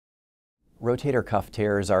Rotator cuff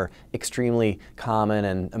tears are extremely common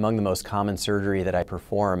and among the most common surgery that I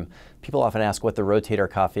perform. People often ask what the rotator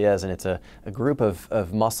cuff is, and it's a group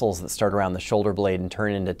of muscles that start around the shoulder blade and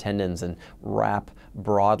turn into tendons and wrap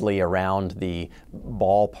broadly around the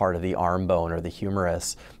ball part of the arm bone or the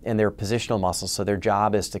humerus. And they're positional muscles, so their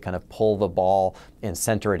job is to kind of pull the ball and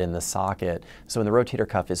center it in the socket. So when the rotator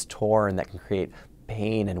cuff is torn, that can create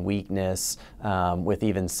pain and weakness with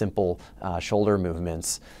even simple shoulder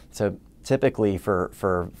movements. So typically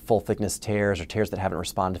for full thickness tears or tears that haven't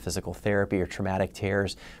responded to physical therapy or traumatic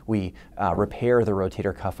tears, we repair the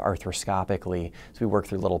rotator cuff arthroscopically. So we work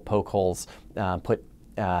through little poke holes, put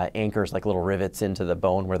anchors like little rivets into the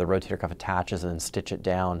bone where the rotator cuff attaches and then stitch it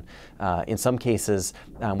down. In some cases,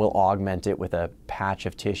 we'll augment it with a patch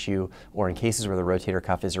of tissue, or in cases where the rotator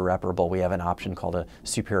cuff is irreparable, we have an option called a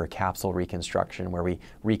superior capsule reconstruction, where we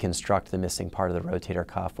reconstruct the missing part of the rotator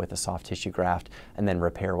cuff with a soft tissue graft and then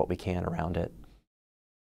repair what we can around it.